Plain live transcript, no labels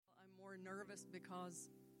nervous because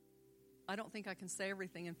I don't think I can say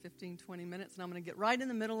everything in 15, 20 minutes, and I'm going to get right in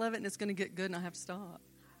the middle of it, and it's going to get good, and I have to stop.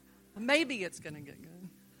 Maybe it's going to get good.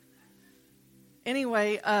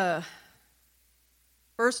 Anyway,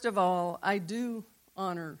 first of all, I do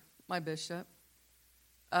honor my bishop.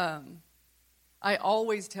 I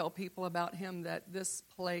always tell people about him that this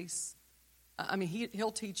place,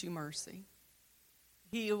 he'll teach you mercy.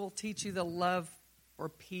 He will teach you the love for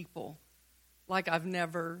people like I've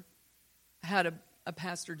never had a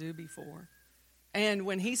pastor do before. And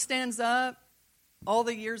when he stands up, all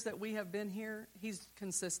the years that we have been here, he's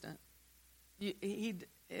consistent. He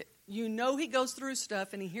goes through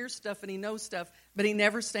stuff and he hears stuff and he knows stuff, but he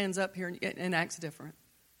never stands up here and acts different.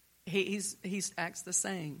 He acts the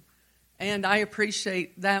same. And I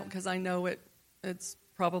appreciate that because I know it's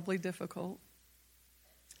probably difficult.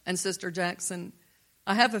 And Sister Jackson,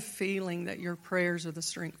 I have a feeling that your prayers are the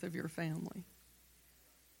strength of your family.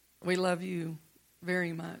 We love you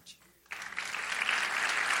very much.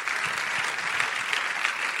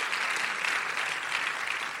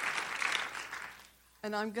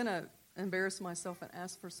 And I'm going to embarrass myself and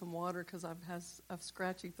ask for some water because I've had a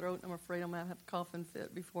scratchy throat. I'm afraid I'm going to have a coughing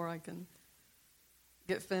fit before I can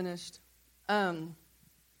get finished. Thank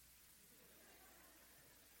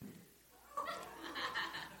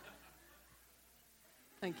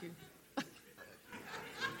you.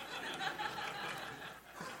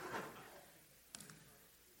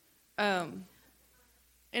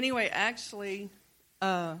 Anyway, actually,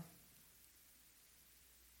 I'm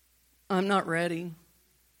not ready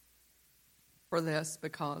for this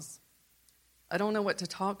because I don't know what to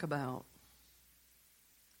talk about.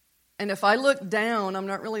 And if I look down, I'm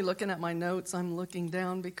not really looking at my notes. I'm looking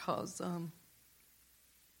down because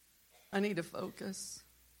I need to focus.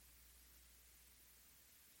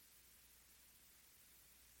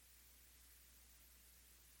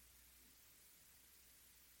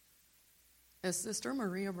 Is Sister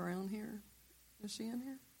Maria Brown here? Is she in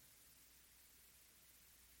here?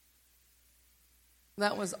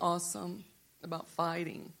 That was awesome about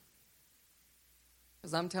fighting.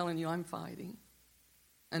 Because I'm telling you, I'm fighting.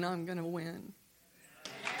 And I'm going to win.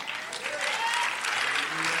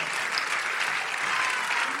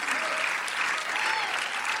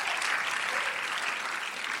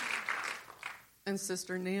 And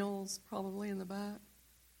Sister Neil's probably in the back.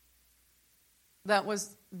 That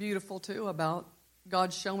was beautiful, too, about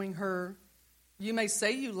God showing her, you may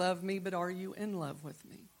say you love me, but are you in love with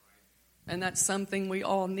me? And that's something we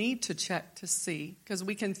all need to check to see, because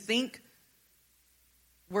we can think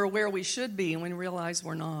we're where we should be, and we realize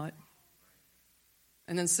we're not.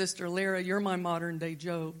 And then Sister Lyra, you're my modern-day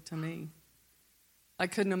Job to me. I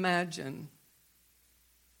couldn't imagine.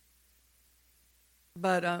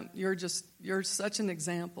 But you're such an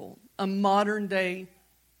example, a modern-day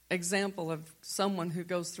example of someone who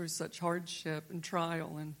goes through such hardship and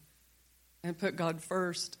trial and put God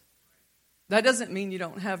first. That doesn't mean you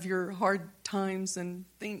don't have your hard times and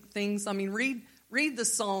think things. I mean, read the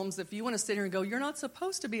Psalms if you want to sit here and go, you're not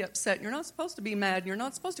supposed to be upset, you're not supposed to be mad, you're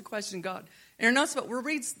not supposed to question God. And you're not supposed to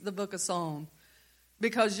read the book of Psalm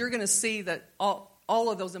because you're going to see that all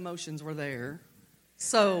of those emotions were there.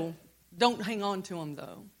 So don't hang on to them,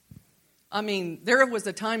 though. I mean, there was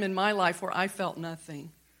a time in my life where I felt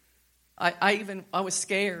nothing. I was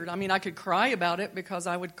scared. I mean, I could cry about it because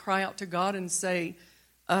I would cry out to God and say,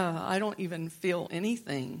 I don't even feel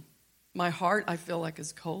anything. My heart, I feel like,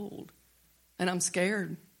 is cold. And I'm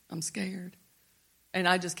scared. I'm scared. And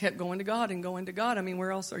I just kept going to God and going to God. I mean,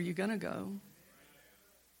 where else are you going to go?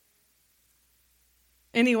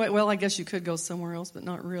 Anyway, well, I guess you could go somewhere else, but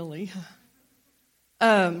not really.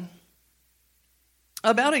 About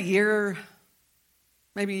a year,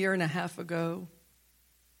 maybe a year and a half ago,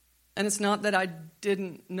 and it's not that I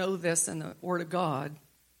didn't know this in the Word of God,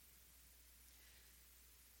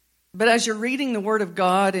 but as you're reading the Word of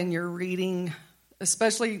God and you're reading,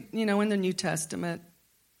 especially, in the New Testament,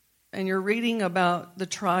 and you're reading about the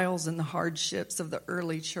trials and the hardships of the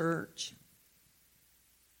early church,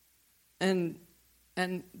 and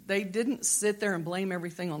they didn't sit there and blame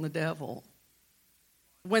everything on the devil.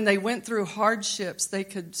 When they went through hardships, they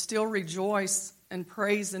could still rejoice and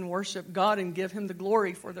praise and worship God and give Him the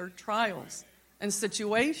glory for their trials and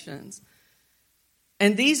situations.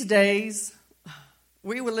 And these days,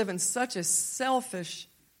 we would live in such a selfish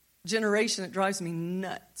generation that drives me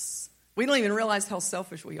nuts. We don't even realize how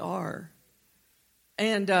selfish we are.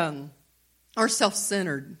 And or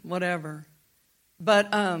self-centered, whatever.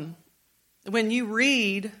 But when you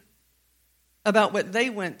read about what they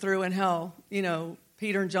went through and how,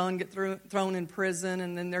 Peter and John get thrown in prison,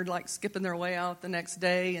 and then they're like skipping their way out the next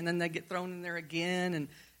day, and then they get thrown in there again,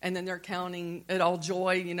 and then they're counting it all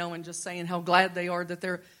joy, and just saying how glad they are that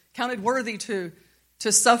they're counted worthy to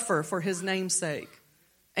suffer for his name's sake.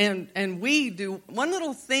 And we do, one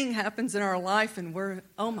little thing happens in our life and we're,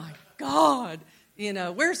 oh my God,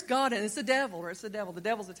 where's God? And it's the devil, the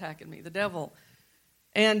devil's attacking me, the devil.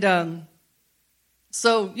 And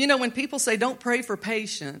so, when people say don't pray for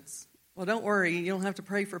patience, well, don't worry, you don't have to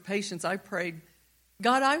pray for patience. I prayed,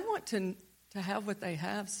 God, I want to have what they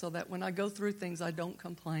have so that when I go through things, I don't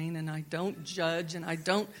complain and I don't judge and I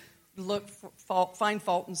don't find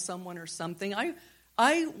fault in someone or something.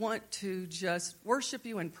 I want to just worship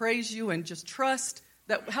you and praise you and just trust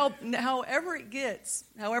that however it gets,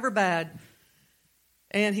 however bad.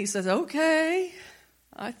 And he says, okay,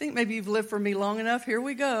 I think maybe you've lived for me long enough. Here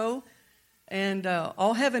we go. And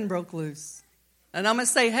all heaven broke loose. And I'm going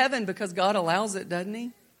to say heaven because God allows it, doesn't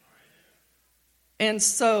he? And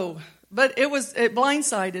so, but it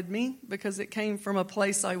blindsided me because it came from a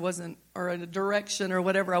place I wasn't, or in a direction or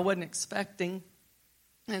whatever I wasn't expecting.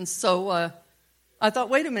 And so I thought,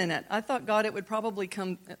 wait a minute. I thought, God, it would probably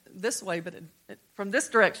come this way, but from this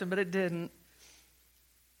direction, but it didn't.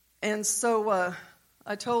 And so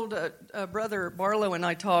I told Brother Barlow and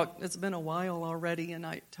I talked, it's been a while already, and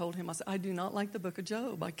I told him, I said, I do not like the book of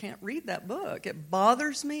Job. I can't read that book. It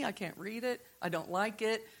bothers me. I can't read it. I don't like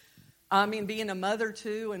it. I mean, being a mother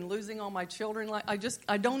too and losing all my children,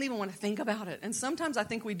 I don't even want to think about it. And sometimes I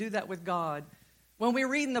think we do that with God. When we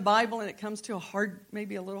read in the Bible and it comes to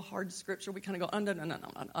maybe a little hard scripture, we kind of go, oh, no,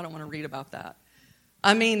 I don't want to read about that.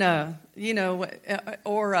 I mean, I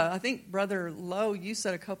think Brother Lowe, you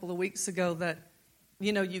said a couple of weeks ago that,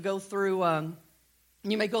 you go through,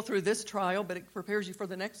 you may go through this trial, but it prepares you for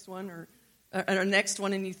the next one or next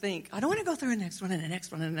one, and you think, I don't want to go through the next one and the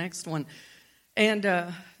next one and the next one.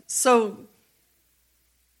 And so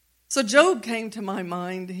Job came to my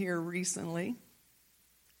mind here recently,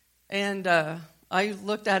 and I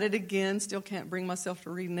looked at it again, still can't bring myself to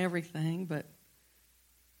reading everything, but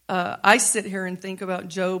I sit here and think about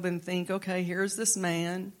Job and think, okay, here's this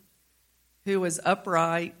man who is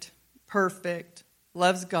upright, perfect,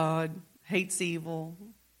 loves God, hates evil,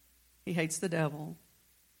 he hates the devil.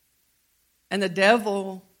 And the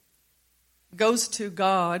devil goes to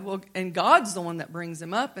God, and God's the one that brings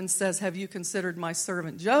him up and says, have you considered my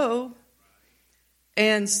servant Job?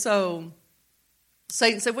 And so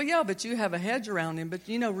Satan said, well, yeah, but you have a hedge around him. But,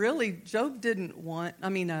 really, Satan didn't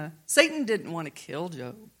want to kill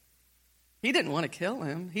Job. He didn't want to kill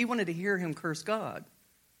him. He wanted to hear him curse God.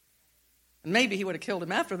 And maybe he would have killed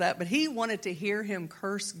him after that, but he wanted to hear him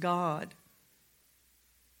curse God.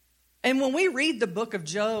 And when we read the book of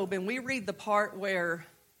Job, and we read the part where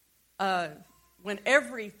when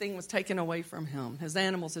everything was taken away from him, his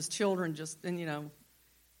animals, his children,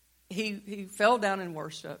 he fell down and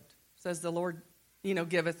worshiped. Says the Lord,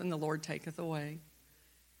 giveth and the Lord taketh away.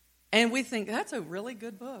 And we think, that's a really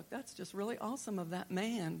good book. That's just really awesome of that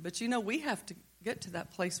man. But, we have to get to that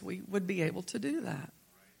place we would be able to do that.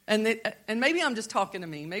 And maybe I'm just talking to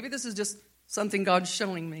me. Maybe this is just something God's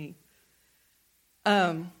showing me.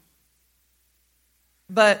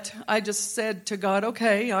 But I just said to God,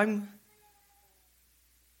 okay,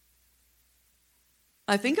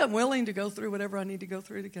 I think I'm willing to go through whatever I need to go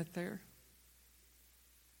through to get there.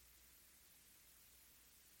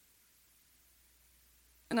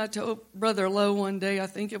 And I told Brother Lowe one day, I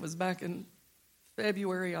think it was back in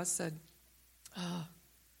February, I said,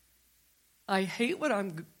 I hate what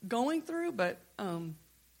I'm going through, but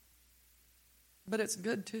it's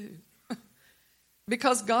good too.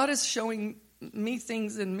 Because God is showing me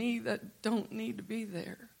things in me that don't need to be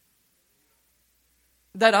there.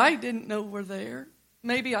 That I didn't know were there.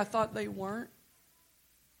 Maybe I thought they weren't.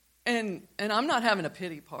 And I'm not having a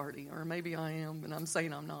pity party, or maybe I am, and I'm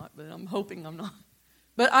saying I'm not, but I'm hoping I'm not.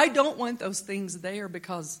 But I don't want those things there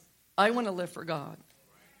because I want to live for God.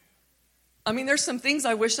 I mean, there's some things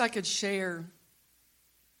I wish I could share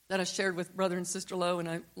that I shared with Brother and Sister Lowe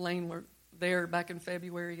and Lane were there back in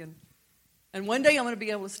February. And one day I'm going to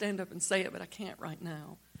be able to stand up and say it, but I can't right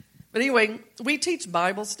now. But anyway, we teach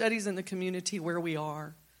Bible studies in the community where we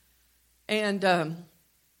are. And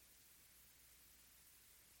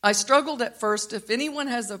I struggled at first. If anyone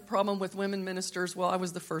has a problem with women ministers, well, I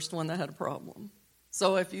was the first one that had a problem.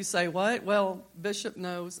 So if you say, what? Well, Bishop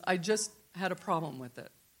knows. I just had a problem with it.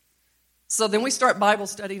 So then we start Bible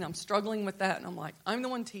study, and I'm struggling with that. And I'm like, I'm the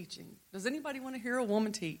one teaching. Does anybody want to hear a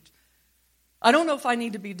woman teach? I don't know if I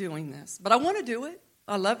need to be doing this, but I want to do it.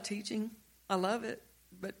 I love teaching. I love it.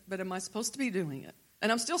 But am I supposed to be doing it?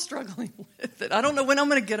 And I'm still struggling with it. I don't know when I'm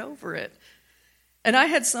going to get over it. And I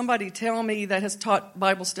had somebody tell me that has taught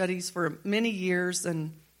Bible studies for many years,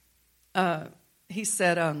 and he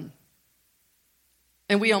said,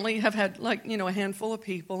 and we only have had a handful of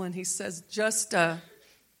people, and he says, just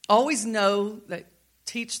always know that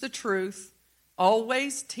teach the truth,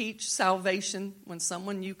 always teach salvation when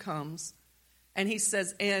someone new comes. And he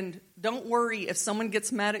says, and don't worry if someone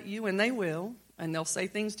gets mad at you, and they will, and they'll say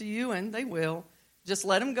things to you, and they will. Just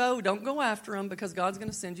let them go. Don't go after them, because God's going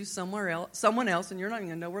to send you someone else, and you're not even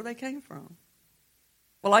going to know where they came from.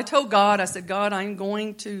 Well, I told God, I said, God, I'm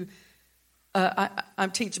going to I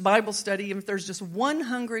teach Bible study, and if there's just one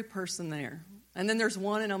hungry person there, and then there's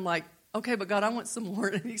one, and I'm like, okay, but God, I want some more.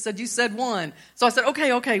 And he said, you said one. So I said,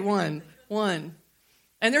 okay, one. And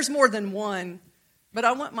there's more than one, but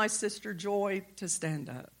I want my sister Joy to stand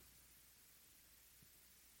up.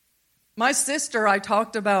 My sister I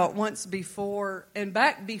talked about once before, and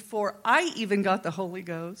back before I even got the Holy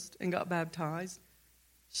Ghost and got baptized,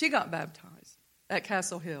 she got baptized at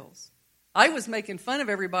Castle Hills. I was making fun of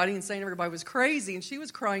everybody and saying everybody was crazy, and she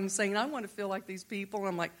was crying saying, I want to feel like these people. And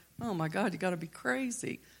I'm like, oh my God, you got to be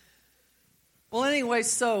crazy. Well, anyway,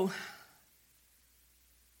 so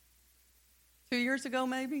 2 years ago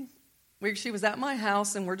maybe, she was at my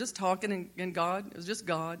house, and we're just talking, and God, it was just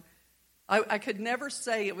God. I could never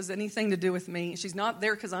say it was anything to do with me. She's not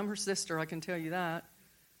there because I'm her sister, I can tell you that.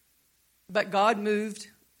 But God moved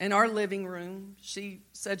in our living room. She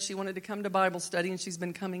said she wanted to come to Bible study, and she's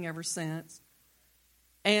been coming ever since.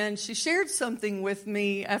 And she shared something with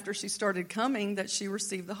me after she started coming, that she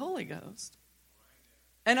received the Holy Ghost.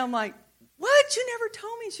 And I'm like, what? You never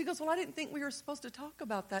told me. She goes, well, I didn't think we were supposed to talk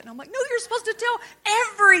about that. And I'm like, no, you're supposed to tell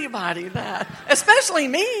everybody that, especially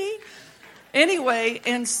me. Anyway,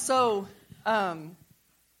 and so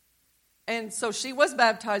she was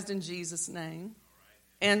baptized in Jesus' name.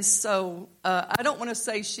 And so I don't want to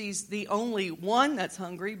say she's the only one that's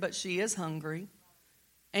hungry, but she is hungry.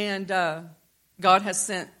 And God has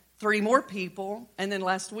sent 3 more people. And then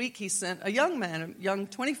last week he sent a young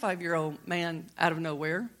 25-year-old man out of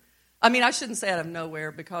nowhere. I mean, I shouldn't say out of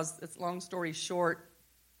nowhere, because it's long story short.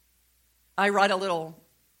 I write a little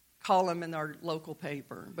column in our local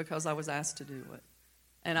paper because I was asked to do it.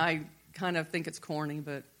 And I kind of think it's corny,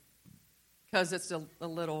 but because it's a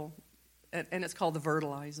little... And it's called The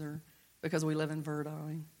Fertilizer, because we live in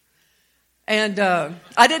Verdi. And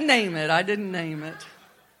I didn't name it.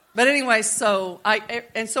 But anyway, so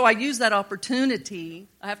I use that opportunity.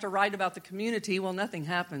 I have to write about the community. Well, nothing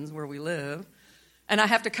happens where we live. And I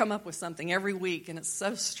have to come up with something every week, and it's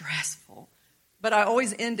so stressful. But I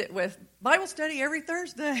always end it with Bible study every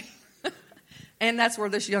Thursday. And that's where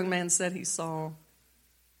this young man said he saw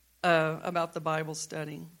about the Bible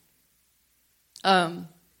study.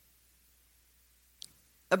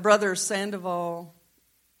 Brother Sandoval,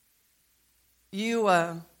 you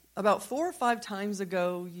about 4 or 5 times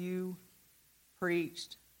ago you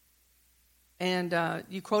preached, and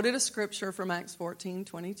you quoted a scripture from Acts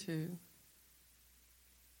 14:22,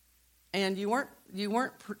 and you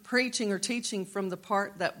weren't preaching or teaching from the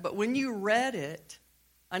part that, but when you read it,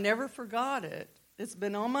 I never forgot it. It's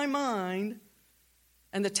been on my mind,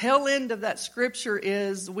 and the tail end of that scripture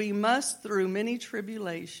is, we must through many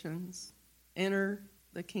tribulations enter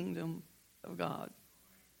the kingdom of God.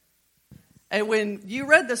 And when you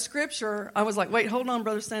read the scripture, I was like, wait, hold on,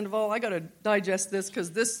 Brother Sandoval, I got to digest this,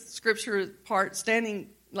 because this scripture part standing,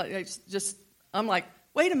 like, it's just, I'm like,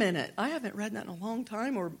 wait a minute, I haven't read that in a long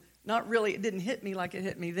time, or not really, it didn't hit me like it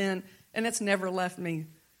hit me then, and it's never left me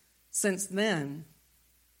since then.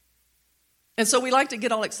 And so we like to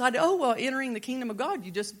get all excited, oh, well, entering the kingdom of God,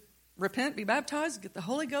 you just repent, be baptized, get the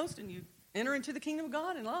Holy Ghost, and you enter into the kingdom of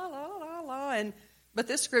God, and la, la, la, la, but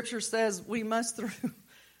this scripture says we must through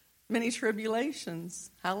many tribulations.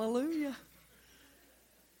 Hallelujah.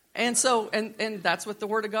 And so, and that's what the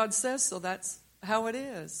Word of God says, so that's how it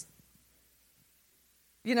is.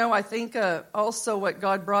 You know, I think also what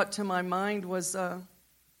God brought to my mind was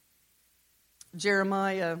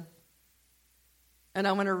Jeremiah. And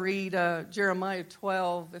I want to read Jeremiah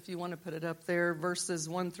 12, if you want to put it up there, verses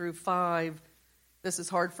 1 through 5. This is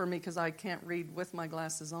hard for me because I can't read with my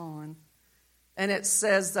glasses on. And it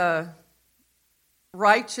says,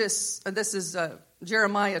 righteous, this is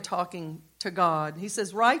Jeremiah talking to God. He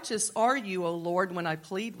says, righteous are you, O Lord, when I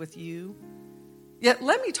plead with you. Yet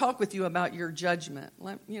let me talk with you about your judgment.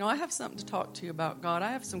 I have something to talk to you about, God.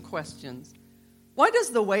 I have some questions. Why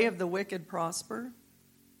does the way of the wicked prosper?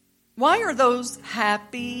 Why are those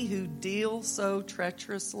happy who deal so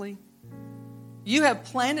treacherously? You have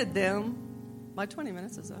planted them. My 20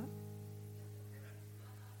 minutes is up.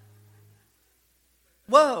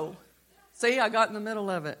 Whoa. See, I got in the middle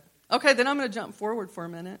of it. Okay, then I'm going to jump forward for a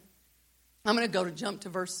minute. I'm going to jump to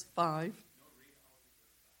verse 5.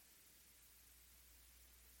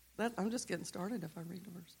 I'm just getting started if I read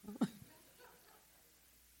the verse.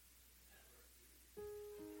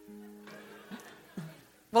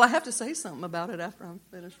 Well, I have to say something about it after I'm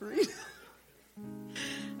finished reading.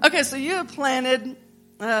 Okay, so you have planted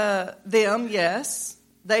them, yes.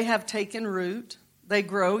 They have taken root. They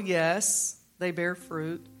grow, yes. They bear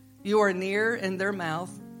fruit. You are near in their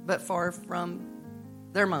mouth, but far from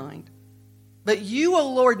their mind. But you,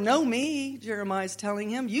 O Lord, know me, Jeremiah is telling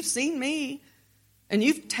him. You've seen me, and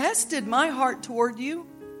you've tested my heart toward you.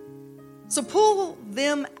 So pull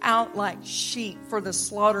them out like sheep for the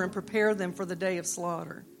slaughter and prepare them for the day of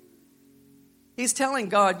slaughter. He's telling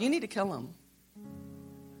God, you need to kill them.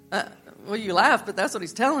 Well, you laugh, but that's what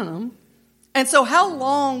he's telling them. And so how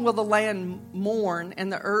long will the land mourn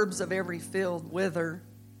and the herbs of every field wither?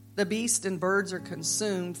 The beasts and birds are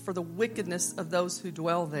consumed for the wickedness of those who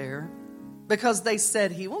dwell there, because they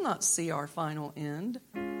said, he will not see our final end.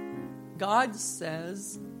 God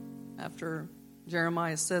says, after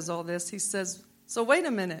Jeremiah says all this, he says, so wait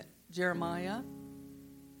a minute, Jeremiah.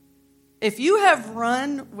 If you have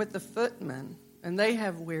run with the footmen and they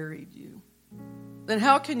have wearied you, then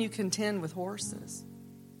how can you contend with horses?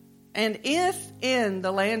 And if in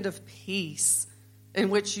the land of peace in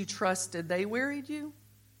which you trusted they wearied you,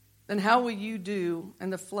 then how will you do in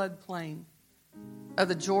the floodplain of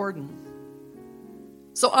the Jordan?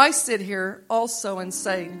 So I sit here also and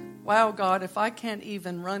say, wow, God, if I can't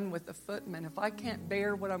even run with the footmen, if I can't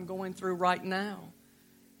bear what I'm going through right now,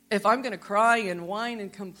 if I'm going to cry and whine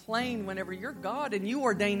and complain whenever you're God and you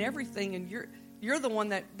ordain everything and you're the one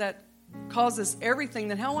that causes everything,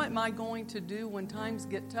 then how am I going to do when times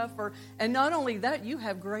get tougher? And not only that, you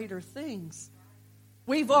have greater things.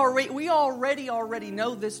 We already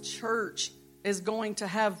know this church is going to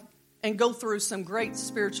have and go through some great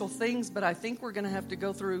spiritual things, but I think we're going to have to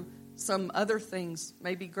go through some other things,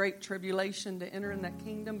 maybe great tribulation to enter in that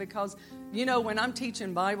kingdom. Because, when I'm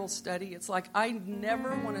teaching Bible study, it's like I never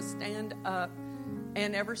want to stand up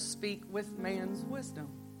and ever speak with man's wisdom.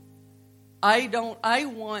 I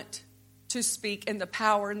want to speak in the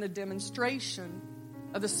power and the demonstration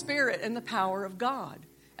of the Spirit and the power of God.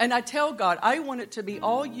 And I tell God, I want it to be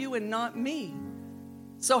all you and not me.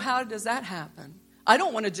 So how does that happen? I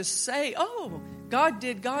don't want to just say, oh, God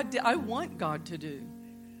did. I want God to do.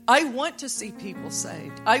 I want to see people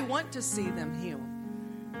saved. I want to see them healed.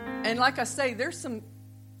 And like I say, there's some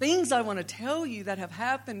things I want to tell you that have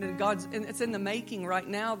happened and it's in the making right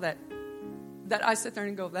now that I sit there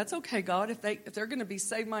and go, that's okay, God. If they're going to be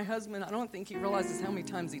saved, my husband, I don't think he realizes how many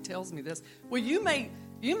times he tells me this. Well, you may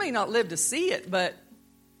not live to see it, but,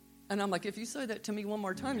 and I'm like, if you say that to me one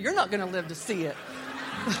more time, you're not going to live to see it.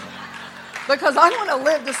 Because I want to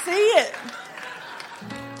live to see it.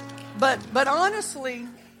 But honestly,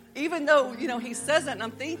 even though, he says that, and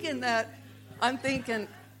I'm thinking,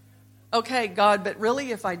 okay, God, but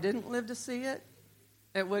really if I didn't live to see it,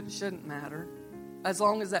 shouldn't matter. As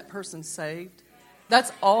long as that person's saved.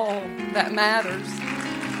 That's all that matters.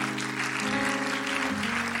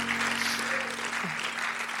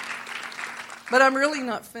 But I'm really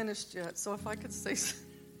not finished yet. So if I could say,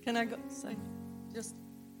 can I say just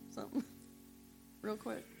something real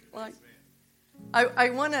quick? Like,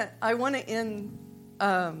 I want to end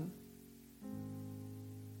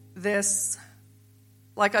this,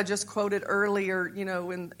 like I just quoted earlier,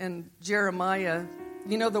 in Jeremiah.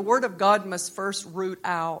 The Word of God must first root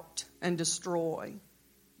out and destroy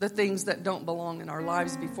the things that don't belong in our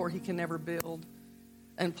lives before He can ever build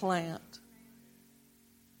and plant.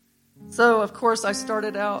 So, of course, I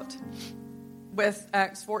started out with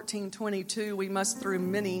Acts 14:22. We must through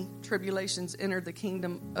many tribulations enter the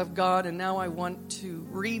kingdom of God. And now I want to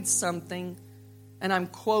read something, and I'm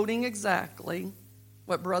quoting exactly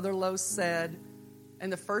what Brother Lowe said in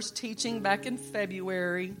the first teaching back in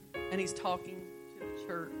February, and he's talking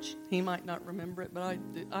church. He might not remember it, but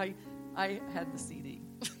I had the CD.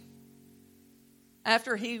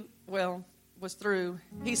 After he was through,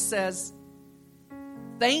 he says,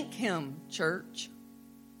 thank Him, church.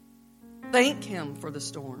 Thank Him for the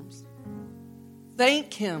storms.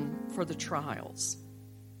 Thank Him for the trials.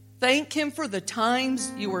 Thank Him for the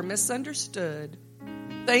times you were misunderstood.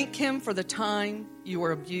 Thank Him for the time you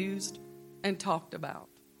were abused and talked about.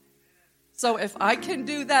 So if I can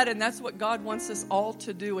do that, and that's what God wants us all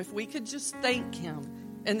to do, if we could just thank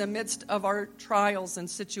Him in the midst of our trials and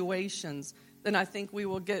situations, then I think we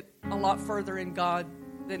will get a lot further in God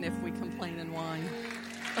than if we complain and whine.